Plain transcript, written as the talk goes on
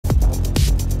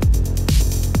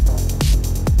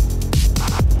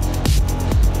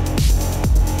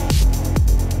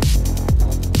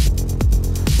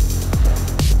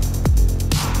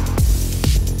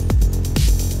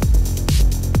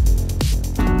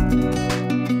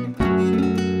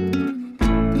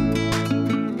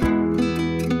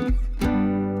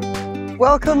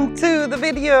Welcome to the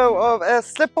video of a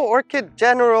Orchid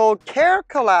General Care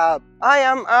collab. I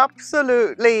am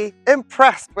absolutely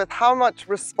impressed with how much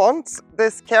response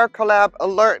this CareCollab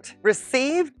alert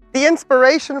received. The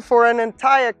inspiration for an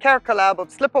entire CareCollab of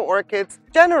slipper orchids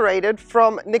generated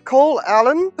from Nicole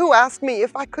Allen, who asked me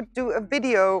if I could do a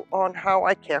video on how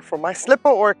I care for my slipper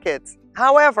orchids.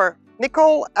 However,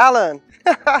 Nicole Allen,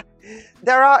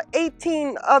 there are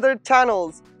 18 other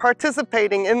channels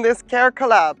participating in this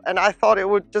CareCollab, and I thought it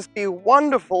would just be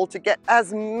wonderful to get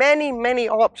as many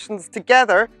options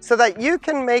together so that you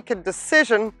can make a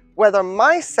decision whether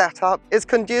my setup is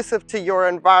conducive to your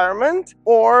environment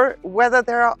or whether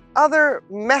there are other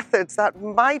methods that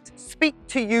might speak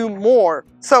to you more.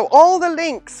 So all the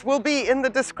links will be in the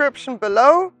description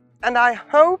below, and I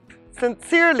hope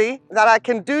sincerely that I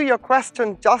can do your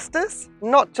question justice,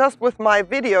 not just with my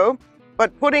video,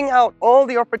 but putting out all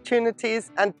the opportunities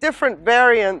and different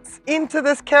variants into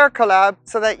this CareCollab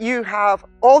so that you have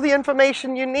all the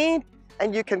information you need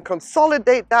and you can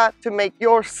consolidate that to make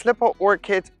your slipper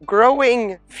orchid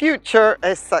growing future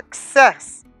a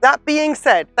success. That being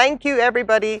said, thank you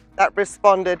everybody that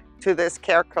responded to this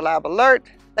CareCollab alert.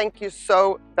 Thank you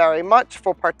so very much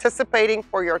for participating,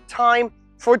 for your time,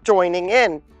 for joining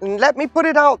in. And let me put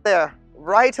it out there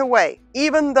right away.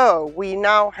 Even though we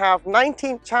now have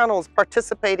 19 channels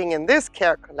participating in this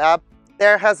CareCollab,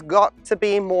 there has got to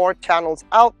be more channels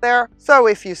out there. So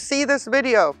if you see this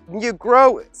video, you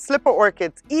grow slipper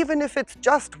orchids, even if it's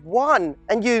just one,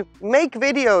 and you make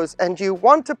videos and you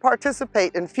want to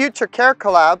participate in future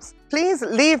CareCollabs, please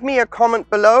leave me a comment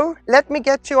below. Let me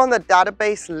get you on the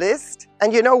database list.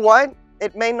 And you know what?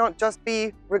 It may not just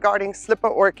be regarding slipper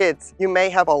orchids. You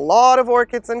may have a lot of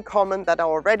orchids in common that are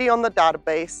already on the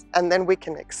database, and then we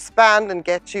can expand and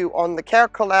get you on the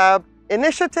CareCollab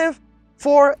initiative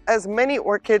for as many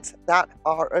orchids that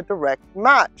are a direct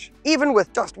match. Even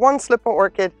with just one slipper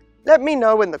orchid, let me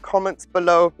know in the comments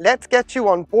below. Let's get you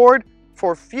on board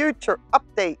for future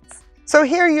updates. So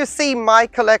here you see my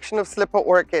collection of slipper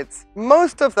orchids.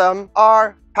 Most of them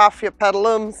are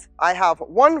Paphiopedilums. I have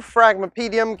one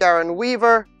Phragmipedium Garin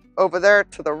Weaver over there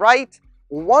to the right.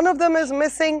 One of them is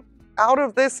missing out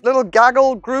of this little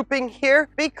gaggle grouping here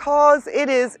because it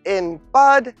is in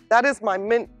bud. That is my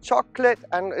mint chocolate,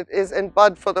 and it is in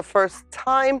bud for the first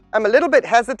time. I'm a little bit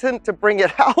hesitant to bring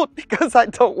it out because I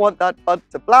don't want that bud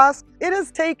to blast. It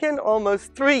has taken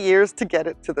almost 3 years to get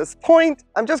it to this point.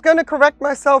 I'm just going to correct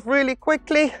myself really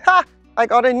quickly. I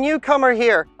got a newcomer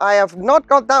here. I have not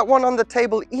got that one on the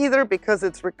table either because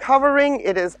it's recovering,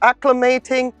 it is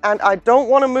acclimating, and I don't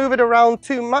want to move it around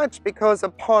too much because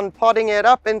upon potting it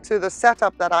up into the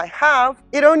setup that I have,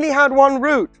 it only had one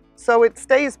root, so it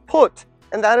stays put.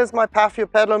 And that is my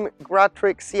Paphiopedilum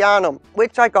gratrixianum,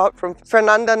 which I got from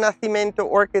Fernanda Nascimento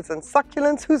Orchids and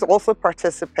Succulents, who's also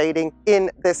participating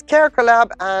in this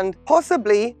CareCollab, and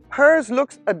possibly hers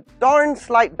looks a darn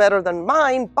slight better than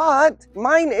mine, but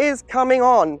mine is coming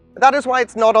on. That is why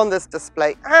it's not on this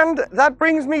display. And that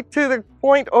brings me to the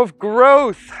point of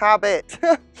growth habit.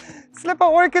 Slipper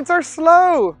orchids are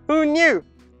slow. Who knew?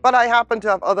 But I happen to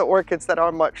have other orchids that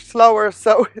are much slower,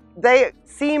 so they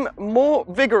seem more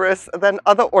vigorous than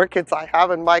other orchids I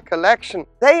have in my collection.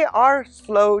 They are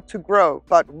slow to grow,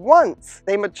 but once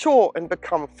they mature and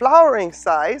become flowering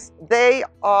size, they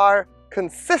are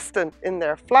consistent in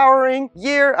their flowering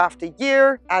year after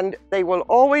year, and they will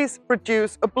always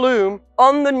produce a bloom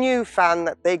on the new fan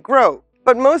that they grow.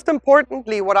 But most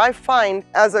importantly, what I find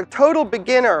as a total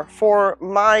beginner for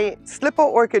my slipper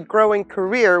orchid growing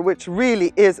career, which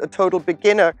really is a total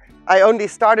beginner, I only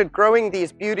started growing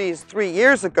these beauties 3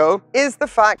 years ago, is the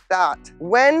fact that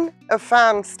when a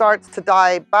fan starts to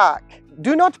die back,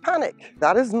 do not panic.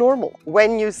 That is normal.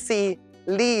 When you see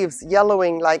leaves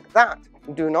yellowing like that,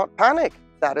 do not panic.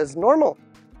 That is normal.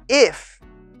 If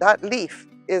that leaf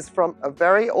is from a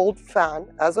very old fan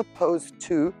as opposed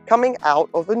to coming out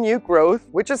of a new growth,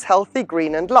 which is healthy,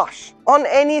 green and lush. On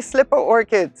any slipper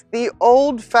orchids, the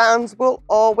old fans will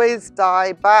always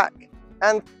die back.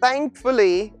 And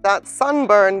thankfully, that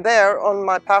sunburn there on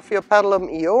my Paphiopedilum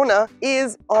Iona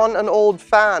is on an old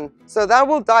fan. So that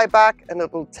will die back and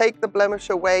it will take the blemish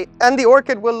away and the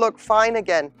orchid will look fine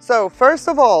again. So first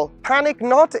of all, panic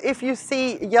not if you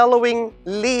see yellowing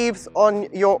leaves on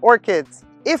your orchids.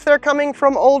 If they're coming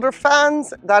from older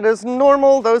fans, that is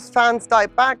normal. Those fans die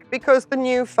back because the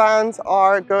new fans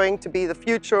are going to be the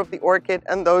future of the orchid,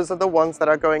 and those are the ones that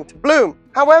are going to bloom.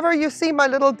 However, you see my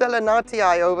little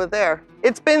Delenatii over there.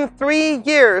 It's been 3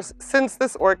 years since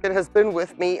this orchid has been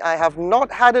with me. I have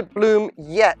not had it bloom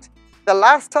yet. The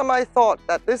last time I thought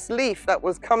that this leaf that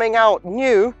was coming out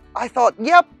new, I thought,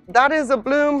 yep, that is a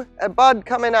bloom, a bud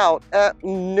coming out.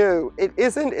 No, it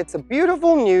isn't. It's a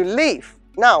beautiful new leaf.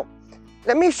 Now,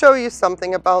 let me show you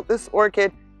something about this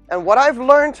orchid and what I've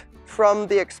learned from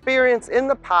the experience in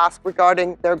the past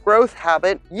regarding their growth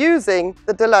habit using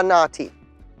the Delanati.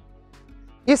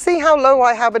 You see how low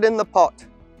I have it in the pot?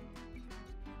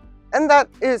 And that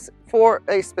is for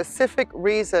a specific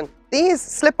reason. These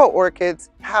slipper orchids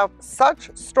have such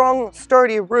strong,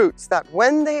 sturdy roots that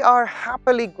when they are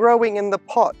happily growing in the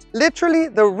pot, literally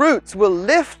the roots will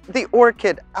lift the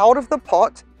orchid out of the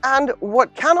pot. And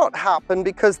what cannot happen,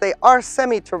 because they are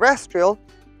semi-terrestrial,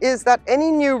 is that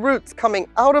any new roots coming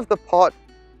out of the pot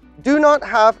do not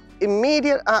have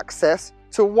immediate access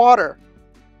to water.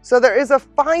 So there is a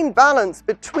fine balance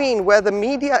between where the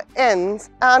media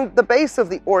ends and the base of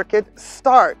the orchid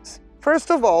starts.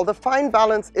 First of all, the fine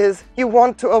balance is you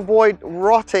want to avoid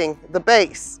rotting the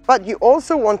base, but you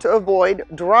also want to avoid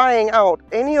drying out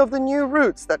any of the new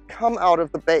roots that come out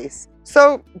of the base.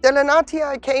 So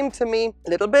Delenatii came to me a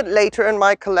little bit later in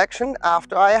my collection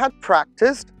after I had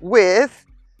practiced with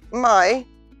my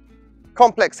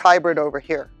complex hybrid over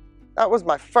here. That was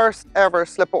my first ever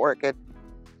slipper orchid.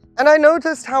 And I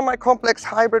noticed how my complex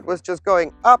hybrid was just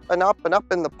going up and up and up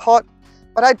in the pot,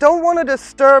 but I don't want to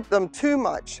disturb them too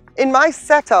much. In my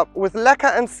setup with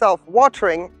Leca and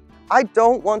self-watering, I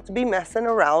don't want to be messing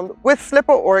around with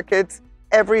slipper orchids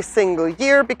every single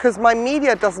year because my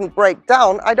media doesn't break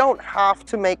down. I don't have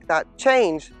to make that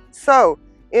change. So,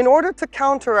 in order to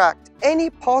counteract any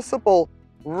possible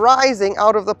rising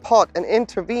out of the pot and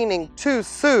intervening too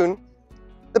soon,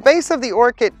 the base of the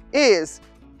orchid is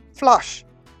flush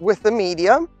with the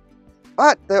medium,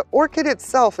 but the orchid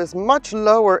itself is much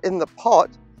lower in the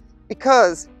pot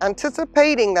because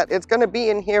anticipating that it's going to be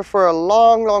in here for a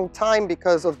long, long time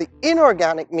because of the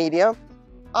inorganic media,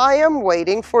 I am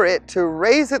waiting for it to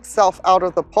raise itself out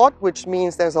of the pot, which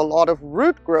means there's a lot of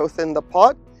root growth in the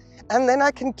pot, and then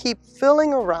I can keep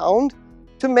filling around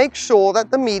to make sure that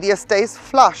the media stays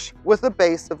flush with the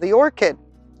base of the orchid.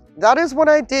 That is what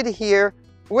I did here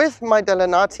with my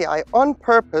Delenatii on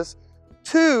purpose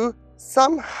to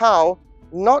somehow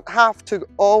not have to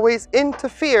always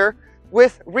interfere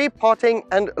with repotting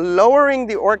and lowering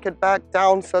the orchid back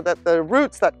down so that the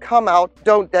roots that come out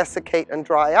don't desiccate and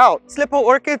dry out. Slipper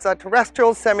orchids are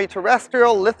terrestrial,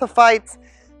 semi-terrestrial, lithophytes.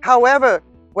 However,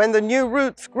 when the new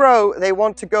roots grow, they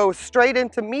want to go straight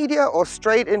into media or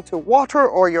straight into water,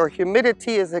 or your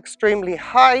humidity is extremely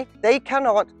high. They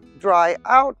cannot dry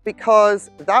out because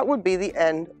that would be the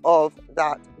end of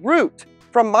that root.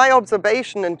 From my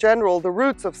observation in general, the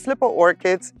roots of slipper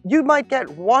orchids, you might get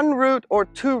 1 root or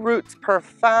 2 roots per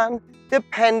fan,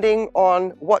 depending on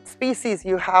what species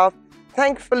you have.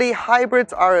 Thankfully,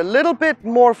 hybrids are a little bit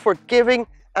more forgiving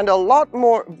and a lot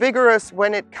more vigorous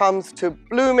when it comes to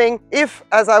blooming. If,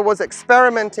 as I was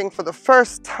experimenting for the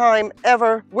first time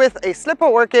ever with a slipper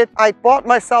orchid, I bought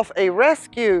myself a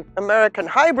rescue American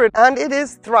hybrid, and it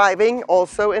is thriving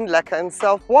also in Leca and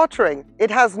self-watering.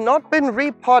 It has not been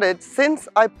repotted since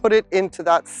I put it into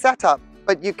that setup,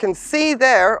 but you can see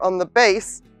there on the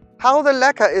base how the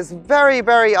Leca is very,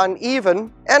 very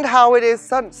uneven and how it is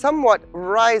somewhat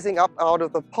rising up out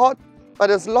of the pot. But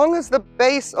as long as the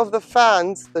base of the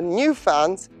fans, the new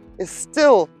fans, is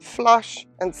still flush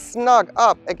and snug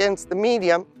up against the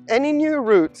medium, any new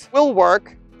roots will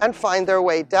work and find their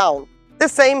way down. The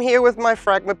same here with my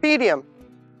Phragmipedium.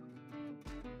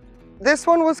 This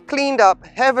one was cleaned up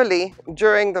heavily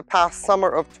during the past summer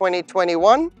of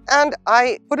 2021, and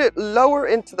I put it lower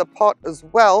into the pot as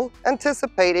well,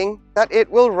 anticipating that it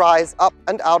will rise up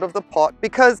and out of the pot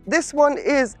because this one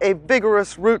is a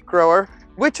vigorous root grower,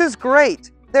 which is great.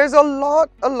 There's a lot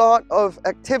of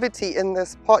activity in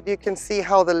this pot. You can see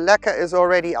how the Leca is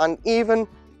already uneven,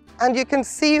 and you can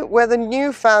see where the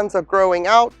new fans are growing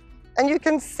out, and you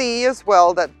can see as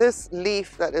well that this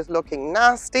leaf that is looking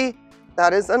nasty,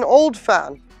 that is an old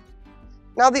fan.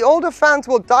 Now the older fans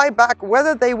will die back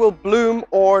whether they will bloom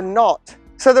or not.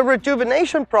 So the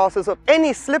rejuvenation process of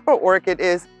any slipper orchid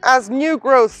is, as new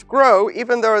growths grow,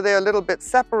 even though they're a little bit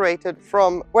separated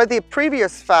from where the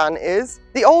previous fan is,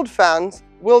 the old fans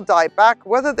will die back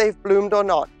whether they've bloomed or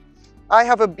not. I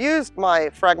have abused my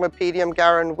Phragmipedium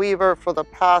Garin Weaver for the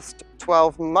past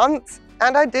 12 months,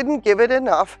 and I didn't give it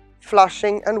enough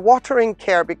flushing and watering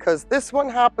care because this one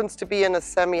happens to be in a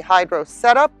semi-hydro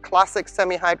setup, classic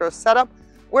semi-hydro setup,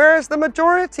 whereas the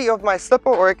majority of my slipper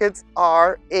orchids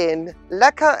are in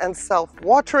Leca and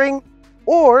self-watering,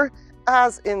 or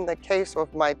as in the case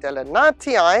of my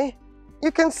Delenatii,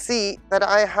 you can see that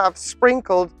I have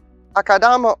sprinkled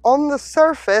Akadama on the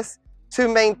surface to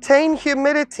maintain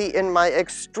humidity in my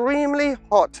extremely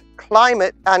hot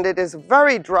climate, and it is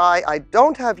very dry. I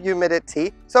don't have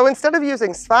humidity. So instead of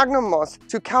using sphagnum moss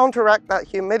to counteract that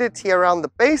humidity around the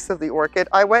base of the orchid,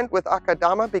 I went with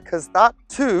Akadama because that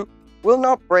too will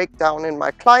not break down in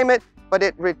my climate, but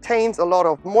it retains a lot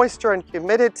of moisture and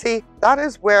humidity. That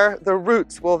is where the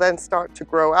roots will then start to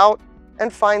grow out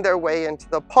and find their way into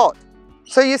the pot.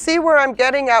 So you see where I'm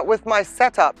getting at with my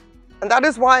setup. And that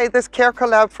is why this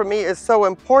CareCollab for me is so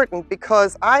important,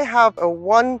 because I have a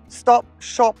one-stop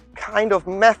shop kind of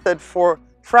method for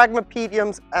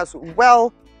Phragmipediums as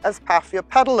well as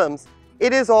Paphiopedilums.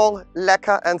 It is all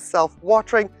Leca and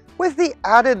self-watering, with the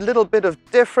added little bit of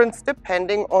difference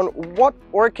depending on what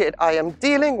orchid I am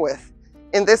dealing with.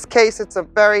 In this case, it's a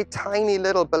very tiny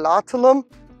little Belatulum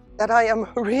that I am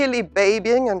really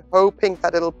babying and hoping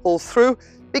that it'll pull through,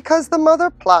 because the mother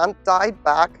plant died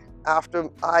back after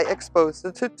I exposed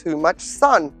it to too much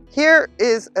sun. Here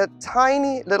is a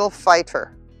tiny little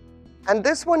fighter, and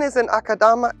this one is in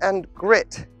Akadama and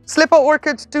Grit. Slipper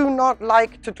orchids do not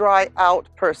like to dry out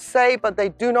per se, but they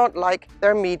do not like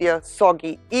their media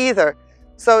soggy either.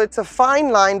 So it's a fine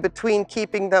line between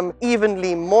keeping them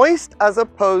evenly moist as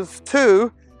opposed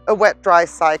to a wet-dry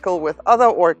cycle with other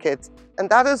orchids. And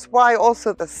that is why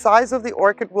also the size of the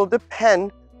orchid will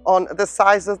depend on the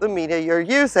size of the media you're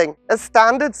using. A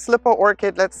standard slipper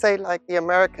orchid, let's say like the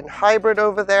American hybrid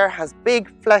over there, has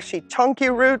big, fleshy, chunky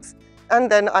roots, and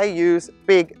then I use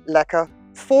big Leca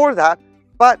for that,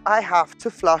 but I have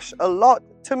to flush a lot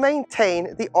to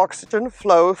maintain the oxygen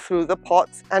flow through the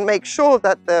pots and make sure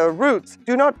that the roots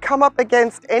do not come up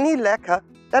against any Leca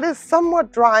that is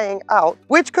somewhat drying out,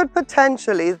 which could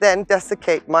potentially then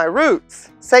desiccate my roots.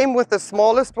 Same with the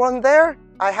smallest one there.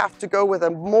 I have to go with a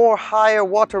more higher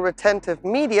water retentive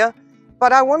media,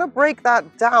 but I want to break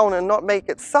that down and not make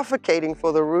it suffocating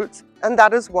for the roots, and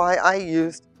that is why I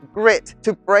used Grit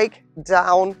to break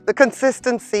down the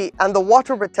consistency and the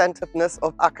water retentiveness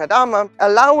of Akadama,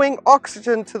 allowing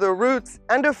oxygen to the roots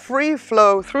and a free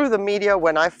flow through the media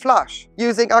when I flush.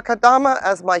 Using Akadama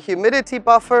as my humidity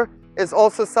buffer is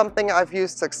also something I've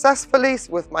used successfully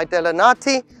with my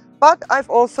Delanati, but I've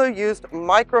also used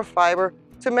microfiber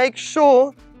to make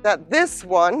sure that this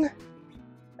one,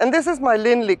 and this is my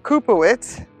Lindley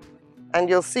Kupowitz, and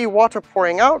you'll see water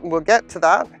pouring out, and we'll get to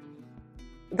that.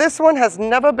 This one has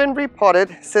never been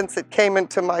repotted since it came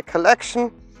into my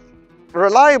collection.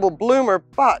 Reliable bloomer,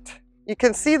 but you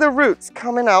can see the roots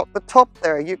coming out the top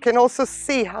there. You can also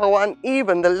see how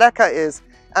uneven the Leca is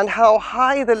and how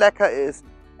high the Leca is.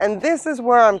 And this is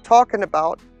where I'm talking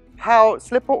about how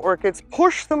slipper orchids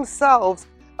push themselves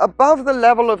above the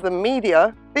level of the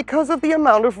media because of the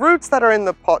amount of roots that are in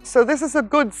the pot. So this is a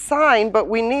good sign, but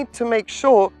we need to make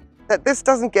sure that this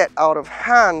doesn't get out of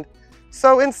hand.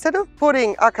 So instead of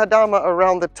putting Akadama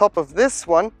around the top of this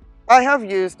one, I have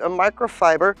used a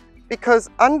microfiber, because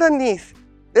underneath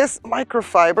this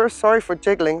microfiber, sorry for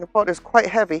jiggling, the pot is quite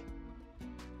heavy,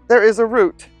 there is a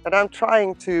root that I'm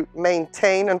trying to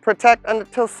maintain and protect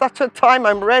until such a time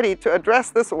I'm ready to address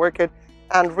this orchid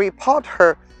and repot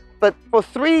her. But for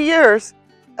 3 years,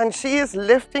 and she is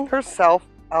lifting herself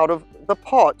out of the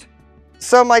pot.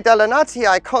 So my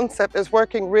Delanatii concept is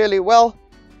working really well,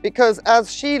 because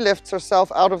as she lifts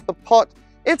herself out of the pot,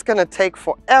 it's going to take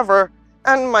forever,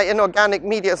 and my inorganic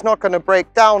media is not going to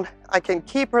break down. I can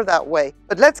keep her that way.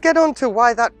 But let's get on to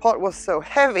why that pot was so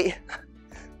heavy.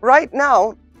 Right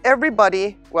now,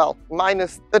 everybody, well,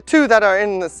 minus the 2 that are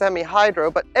in the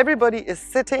semi-hydro, but everybody is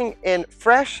sitting in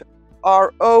fresh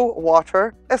RO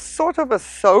water, a sort of a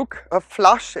soak, a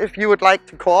flush, if you would like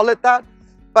to call it that.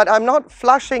 But I'm not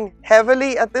flushing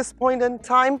heavily at this point in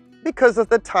time because of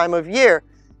the time of year.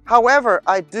 However,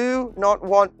 I do not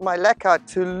want my Leca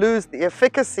to lose the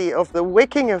efficacy of the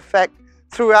wicking effect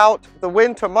throughout the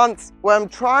winter months where I'm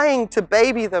trying to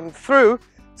baby them through.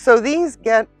 So these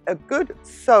get a good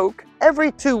soak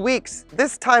every 2 weeks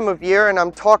this time of year, and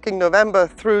I'm talking November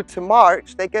through to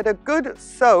March. They get a good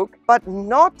soak, but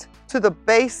not to the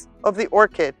base of the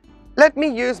orchid. Let me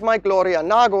use my Gloria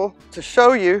Nago to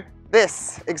show you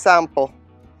this example.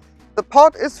 The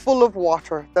pot is full of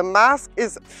water, the mask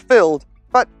is filled,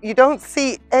 but you don't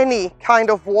see any kind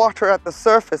of water at the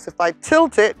surface. If I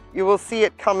tilt it, you will see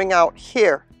it coming out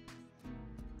here.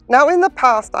 Now, in the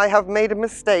past, I have made a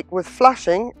mistake with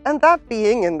flushing, and that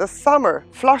being in the summer.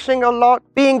 Flushing a lot,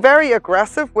 being very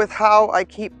aggressive with how I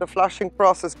keep the flushing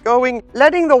process going,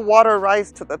 letting the water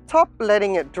rise to the top,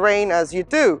 letting it drain as you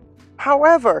do.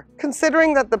 However,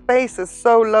 considering that the base is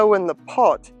so low in the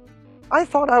pot, I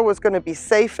thought I was going to be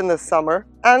safe in the summer,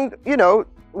 and, you know,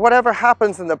 whatever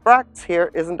happens in the bracts here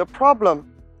isn't a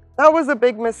problem. That was a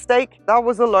big mistake. That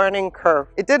was a learning curve.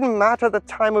 It didn't matter the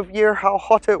time of year, how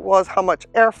hot it was, how much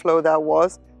airflow there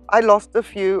was. I lost a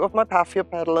few of my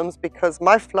Paphiopedilums because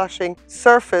my flushing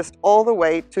surfaced all the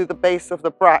way to the base of the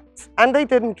bracts. And they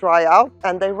didn't dry out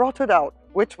and they rotted out,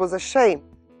 which was a shame.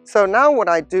 So now what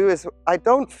I do is I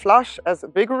don't flush as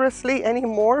vigorously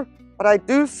anymore, but I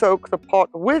do soak the pot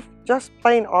with just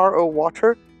plain RO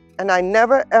water, and I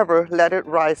never ever let it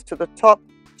rise to the top,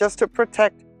 just to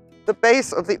protect the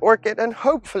base of the orchid and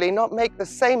hopefully not make the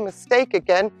same mistake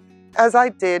again as I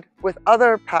did with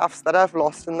other paphs that I've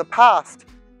lost in the past.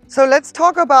 So let's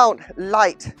talk about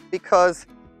light, because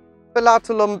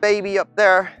Velatulum baby up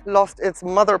there lost its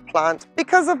mother plant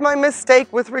because of my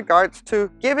mistake with regards to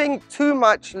giving too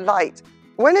much light.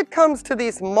 When it comes to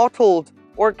these mottled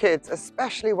orchids,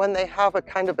 especially when they have a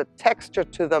kind of a texture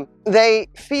to them, they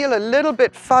feel a little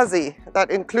bit fuzzy.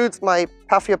 That includes my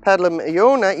Paphiopedilum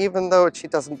Iona, even though she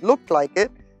doesn't look like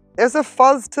it. There's a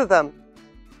fuzz to them.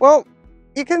 Well,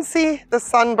 you can see the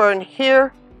sunburn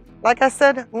here. Like I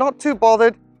said, not too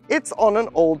bothered. It's on an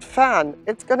old fan.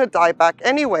 It's going to die back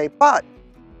anyway. But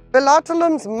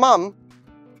Velatulum's mum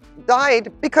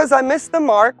died because I missed the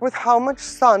mark with how much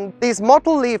sun these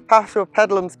mottled leaf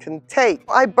Paphiopedilums can take.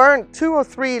 I burnt 2 or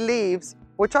 3 leaves,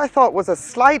 which I thought was a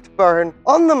slight burn,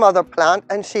 on the mother plant,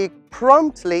 and she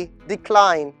promptly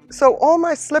declined. So all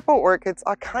my slipper orchids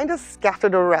are kind of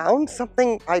scattered around,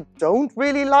 something I don't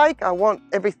really like. I want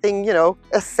everything, you know,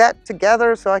 set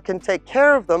together so I can take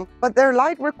care of them, but their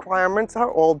light requirements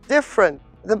are all different.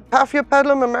 The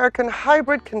Paphiopedilum American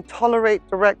hybrid can tolerate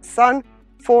direct sun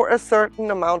for a certain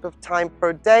amount of time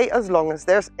per day as long as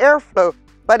there's airflow.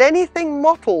 But anything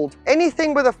mottled,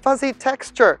 anything with a fuzzy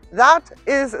texture, that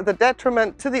is the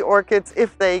detriment to the orchids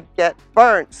if they get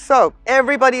burnt. So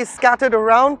everybody is scattered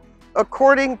around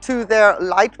according to their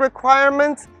light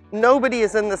requirements. Nobody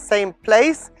is in the same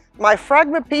place. My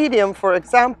Phragmipedium, for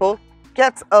example,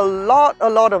 gets a lot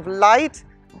of light,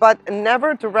 but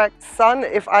never direct sun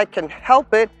if I can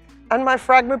help it. And my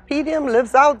Phragmipedium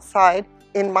lives outside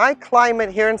in my climate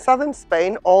here in southern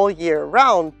Spain all year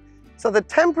round. So the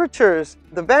temperatures,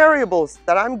 the variables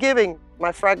that I'm giving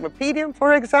my Phragmipedium,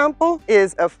 for example,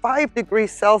 is a 5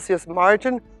 degrees Celsius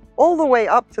margin all the way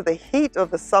up to the heat of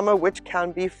the summer, which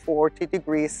can be 40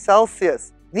 degrees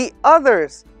Celsius. The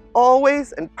others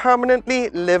always and permanently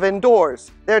live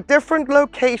indoors. Their different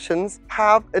locations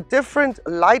have a different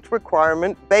light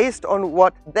requirement based on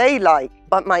what they like.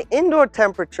 But my indoor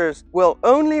temperatures will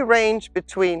only range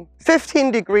between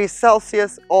 15 degrees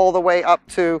Celsius all the way up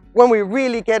to when we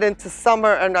really get into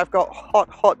summer and I've got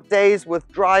hot days with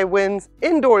dry winds.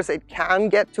 Indoors it can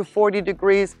get to 40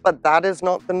 degrees, but that is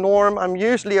not the norm. I'm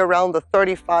usually around the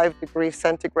 35 degrees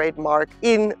centigrade mark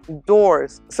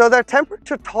indoors. So their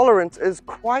temperature tolerance is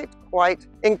quite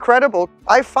incredible.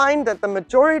 I find that the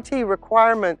majority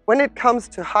requirement when it comes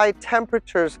to high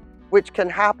temperatures, which can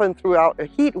happen throughout a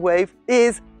heat wave,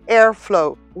 is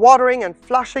airflow. Watering and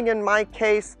flushing in my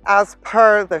case as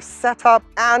per the setup,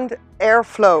 and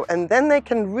airflow. And then they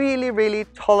can really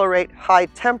tolerate high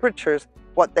temperatures.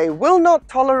 What they will not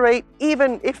tolerate,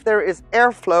 even if there is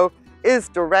airflow, is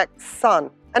direct sun.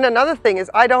 And another thing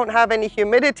is I don't have any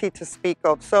humidity to speak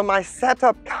of, so my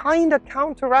setup kind of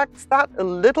counteracts that a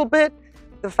little bit.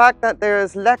 The fact that there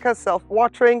is Leca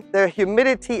self-watering, the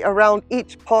humidity around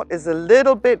each pot is a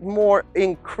little bit more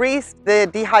increased. The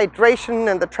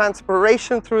dehydration and the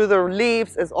transpiration through the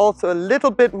leaves is also a little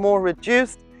bit more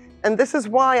reduced. And this is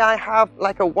why I have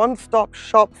like a one-stop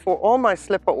shop for all my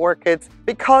slipper orchids,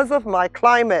 because of my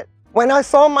climate. When I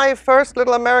saw my first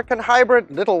little American hybrid,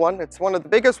 little one, it's one of the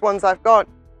biggest ones I've got,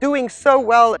 doing so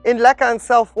well in Leca and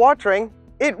self-watering,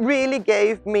 it really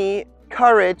gave me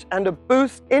courage and a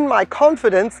boost in my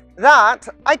confidence that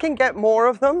I can get more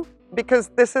of them, because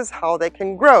this is how they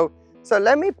can grow. So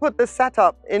let me put the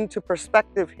setup into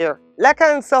perspective here.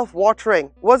 Leca and self-watering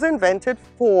was invented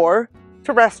for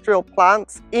terrestrial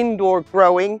plants, indoor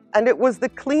growing, and it was the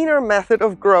cleaner method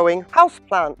of growing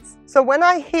houseplants. So when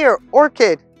I hear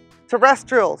orchid,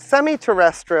 terrestrial,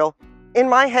 semi-terrestrial, in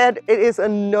my head, it is a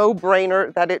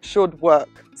no-brainer that it should work,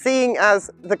 seeing as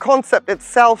the concept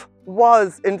itself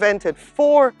was invented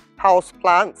for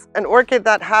houseplants. An orchid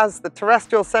that has the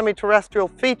terrestrial, semi-terrestrial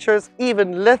features,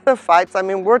 even lithophytes, I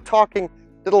mean, we're talking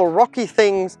little rocky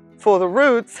things for the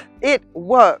roots, it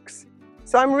works.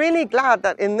 So I'm really glad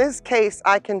that in this case,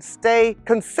 I can stay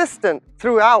consistent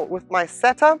throughout with my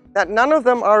setup, that none of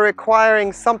them are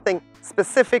requiring something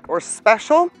specific or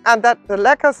special, and that the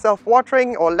Leca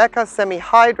self-watering or Leca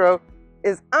semi-hydro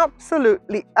is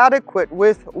absolutely adequate,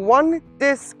 with one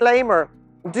disclaimer: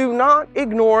 do not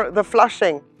ignore the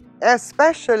flushing.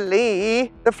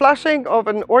 especially the flushing of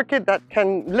an orchid that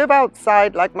can live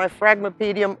outside like my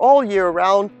Phragmipedium all year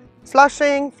round.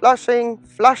 Flushing, flushing,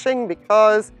 flushing,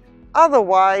 because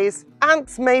otherwise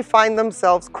ants may find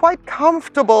themselves quite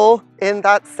comfortable in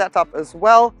that setup as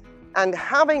well. And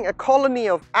having a colony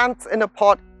of ants in a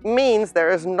pot means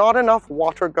there is not enough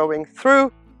water going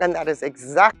through. And that is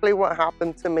exactly what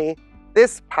happened to me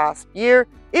this past year.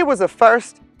 It was a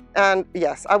first, and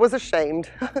yes, I was ashamed.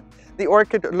 The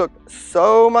orchid looked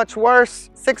so much worse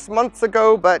 6 months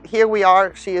ago, but here we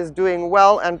are. She is doing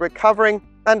well and recovering.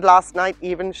 And last night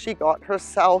even, she got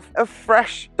herself a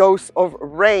fresh dose of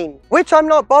rain, which I'm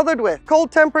not bothered with.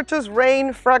 Cold temperatures,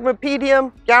 rain,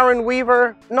 Phragmipedium, Garen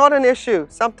Weaver, not an issue.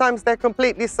 Sometimes they're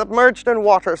completely submerged in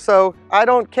water, so I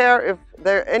don't care if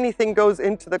anything goes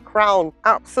into the crown.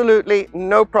 Absolutely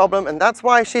no problem, and that's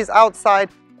why she's outside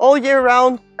all year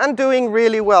round and doing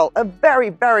really well. A very,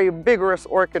 very vigorous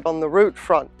orchid on the root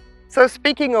front. So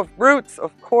speaking of roots,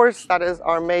 of course, that is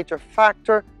our major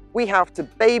factor. We have to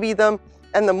baby them.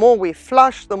 And the more we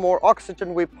flush, the more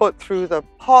oxygen we put through the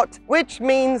pot, which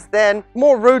means then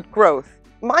more root growth.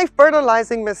 My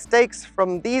fertilizing mistakes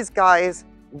from these guys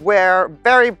were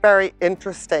very, very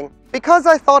interesting. Because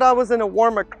I thought I was in a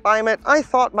warmer climate, I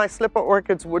thought my slipper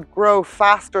orchids would grow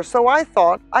faster. So I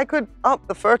thought I could up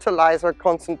the fertilizer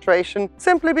concentration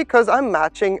simply because I'm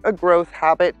matching a growth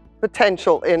habit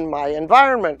potential in my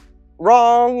environment.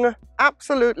 Wrong.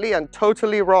 Absolutely and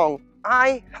totally wrong.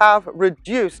 I have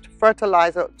reduced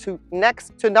fertilizer to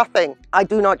next to nothing. I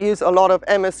do not use a lot of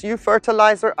MSU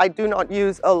fertilizer. I do not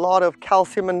use a lot of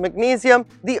calcium and magnesium.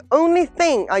 The only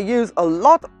thing I use a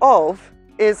lot of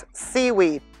is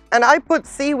seaweed. And I put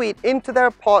seaweed into their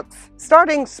pots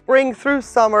starting spring through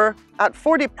summer at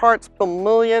 40 parts per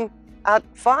million at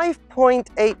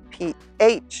 5.8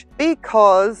 pH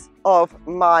because of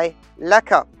my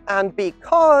Leca. And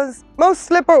because most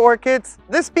slipper orchids,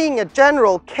 this being a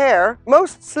general care,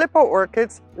 most slipper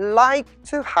orchids like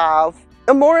to have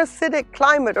a more acidic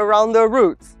climate around their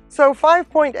roots. So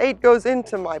 5.8 goes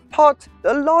into my pot,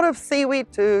 a lot of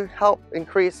seaweed to help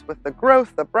increase with the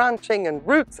growth, the branching and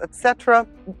roots, etc.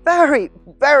 Very,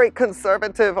 very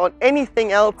conservative on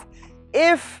anything else.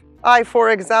 If I,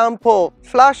 for example,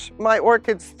 flush my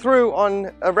orchids through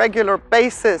on a regular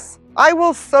basis, I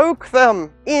will soak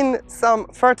them in some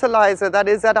fertilizer that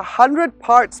is at 100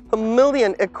 parts per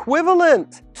million,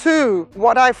 equivalent to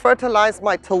what I fertilize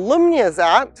my Tolumnias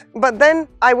at. But then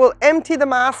I will empty the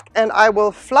mask and I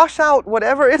will flush out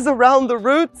whatever is around the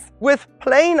roots with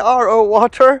plain RO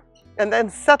water and then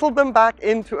settle them back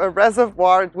into a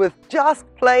reservoir with just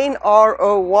plain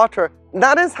RO water.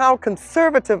 That is how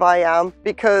conservative I am,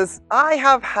 because I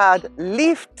have had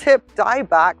leaf tip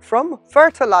dieback from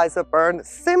fertilizer burn,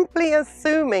 simply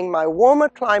assuming my warmer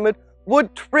climate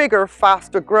would trigger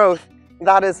faster growth.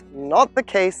 That is not the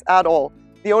case at all.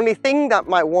 The only thing that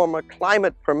my warmer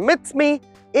climate permits me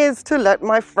is to let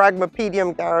my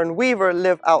Phragmipedium Garen Weaver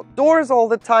live outdoors all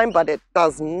the time, but it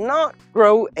does not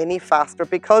grow any faster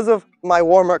because of my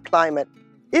warmer climate,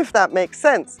 if that makes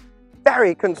sense.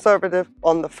 Very conservative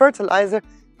on the fertilizer,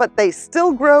 but they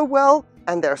still grow well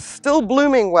and they're still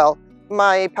blooming well.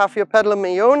 My Paphiopedilum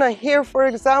Iona here, for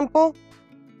example,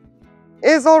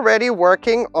 is already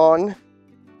working on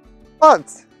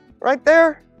buds. Right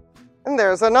there, and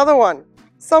there's another one.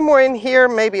 Somewhere in here,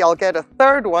 maybe I'll get a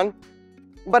third one.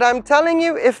 But I'm telling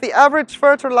you, if the average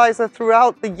fertilizer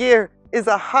throughout the year is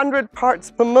 100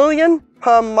 parts per million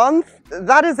per month,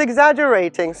 that is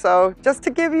exaggerating. So just to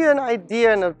give you an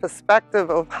idea and a perspective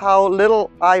of how little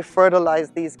I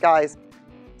fertilize these guys.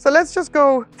 So let's just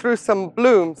go through some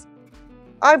blooms.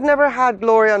 I've never had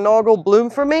Gloria Noggle bloom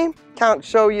for me. Can't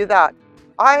show you that.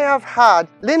 I have had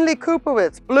Lindley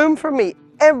Kupowitz bloom for me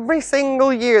every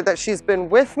single year that she's been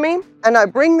with me. And I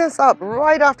bring this up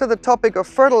right after the topic of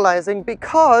fertilizing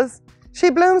because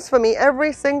she blooms for me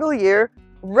every single year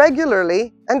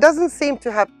regularly and doesn't seem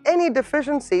to have any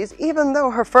deficiencies even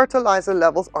though her fertilizer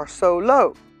levels are so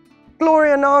low.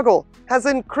 Gloria Noggle has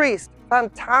increased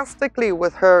fantastically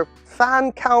with her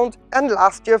fan count, and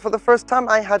last year for the first time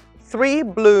I had 3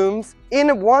 blooms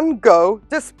in one go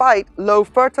despite low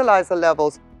fertilizer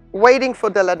levels. Waiting for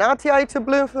Delenatii to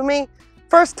bloom for me.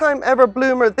 First time ever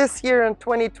bloomer this year in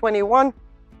 2021.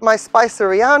 My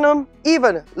Spicerianum,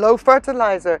 even low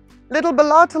fertilizer. Little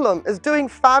Belatulum is doing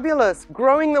fabulous,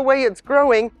 growing the way it's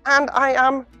growing, and I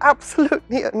am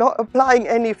absolutely not applying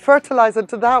any fertilizer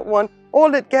to that one.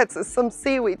 All it gets is some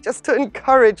seaweed just to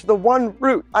encourage the one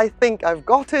root I think I've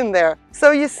got in there.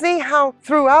 So you see how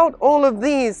throughout all of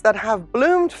these that have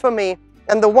bloomed for me,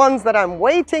 And the ones that I'm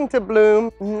waiting to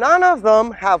bloom, none of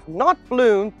them have not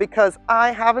bloomed because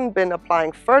I haven't been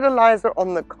applying fertilizer.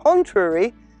 On the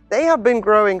contrary, they have been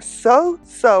growing so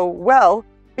well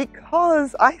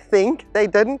because I think they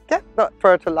didn't get that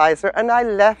fertilizer and I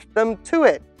left them to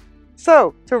it.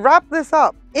 So, to wrap this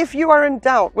up, if you are in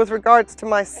doubt with regards to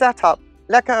my setup,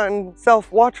 Leca and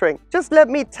self-watering, just let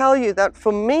me tell you that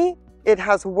for me, it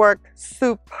has worked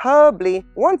superbly.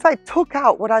 Once I took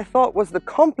out what I thought was the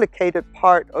complicated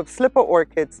part of slipper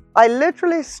orchids, I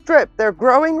literally stripped their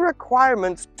growing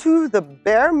requirements to the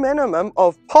bare minimum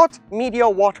of pot, media,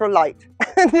 water, light.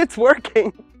 And it's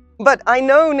working. But I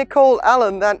know, Nicole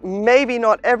Allen, that maybe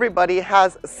not everybody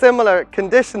has similar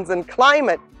conditions and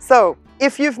climate. So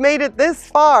if you've made it this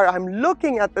far, I'm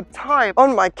looking at the time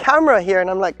on my camera here and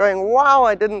I'm like going, wow,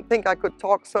 I didn't think I could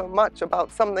talk so much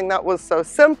about something that was so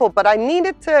simple. But I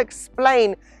needed to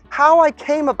explain how I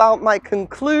came about my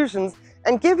conclusions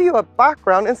and give you a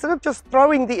background instead of just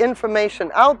throwing the information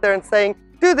out there and saying,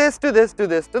 do this, do this, do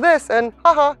this, do this, and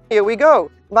haha, here we go.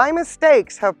 My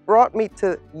mistakes have brought me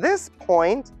to this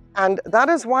point. And that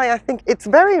is why I think it's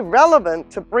very relevant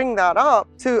to bring that up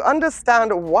to understand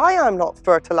why I'm not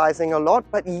fertilizing a lot,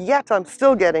 but yet I'm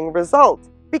still getting results.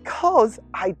 Because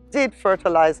I did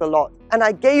fertilize a lot and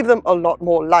I gave them a lot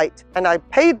more light and I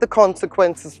paid the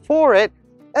consequences for it.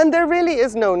 And there really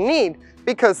is no need,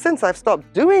 because since I've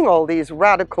stopped doing all these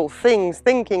radical things,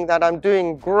 thinking that I'm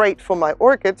doing great for my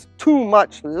orchids, too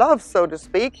much love, so to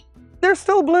speak, they're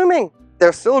still blooming,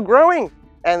 they're still growing,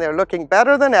 and they're looking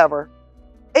better than ever.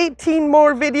 18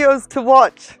 more videos to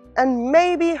watch, and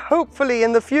maybe, hopefully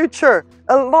in the future,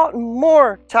 a lot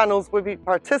more channels will be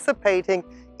participating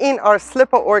in our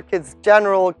Slipper Orchids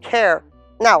General Care.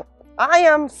 Now, I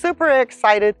am super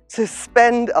excited to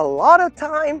spend a lot of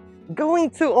time going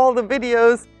to all the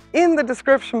videos in the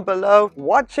description below,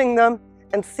 watching them,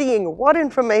 and seeing what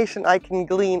information I can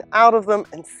glean out of them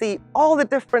and see all the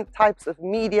different types of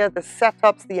media, the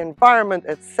setups, the environment,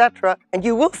 etc. And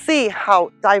you will see how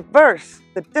diverse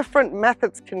the different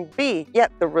methods can be,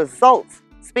 yet the results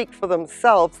speak for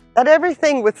themselves. That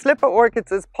everything with slipper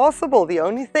orchids is possible. The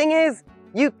only thing is,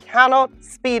 you cannot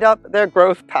speed up their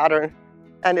growth pattern.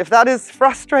 And if that is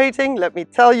frustrating, let me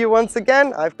tell you once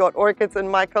again, I've got orchids in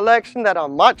my collection that are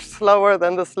much slower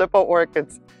than the slipper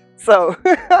orchids. So,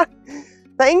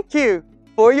 thank you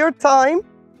for your time.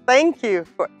 Thank you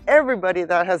for everybody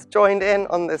that has joined in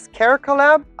on this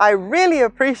CareCollab. I really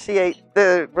appreciate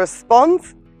the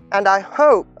response, and I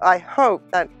hope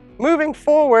that moving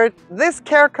forward, this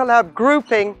CareCollab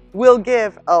grouping will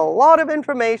give a lot of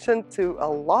information to a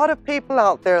lot of people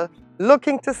out there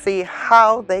looking to see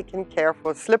how they can care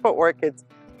for slipper orchids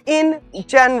in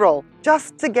general,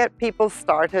 just to get people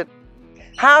started.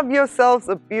 Have yourselves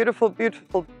a beautiful,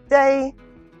 beautiful day.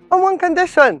 On one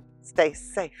condition, stay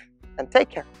safe and take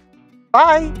care.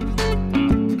 Bye.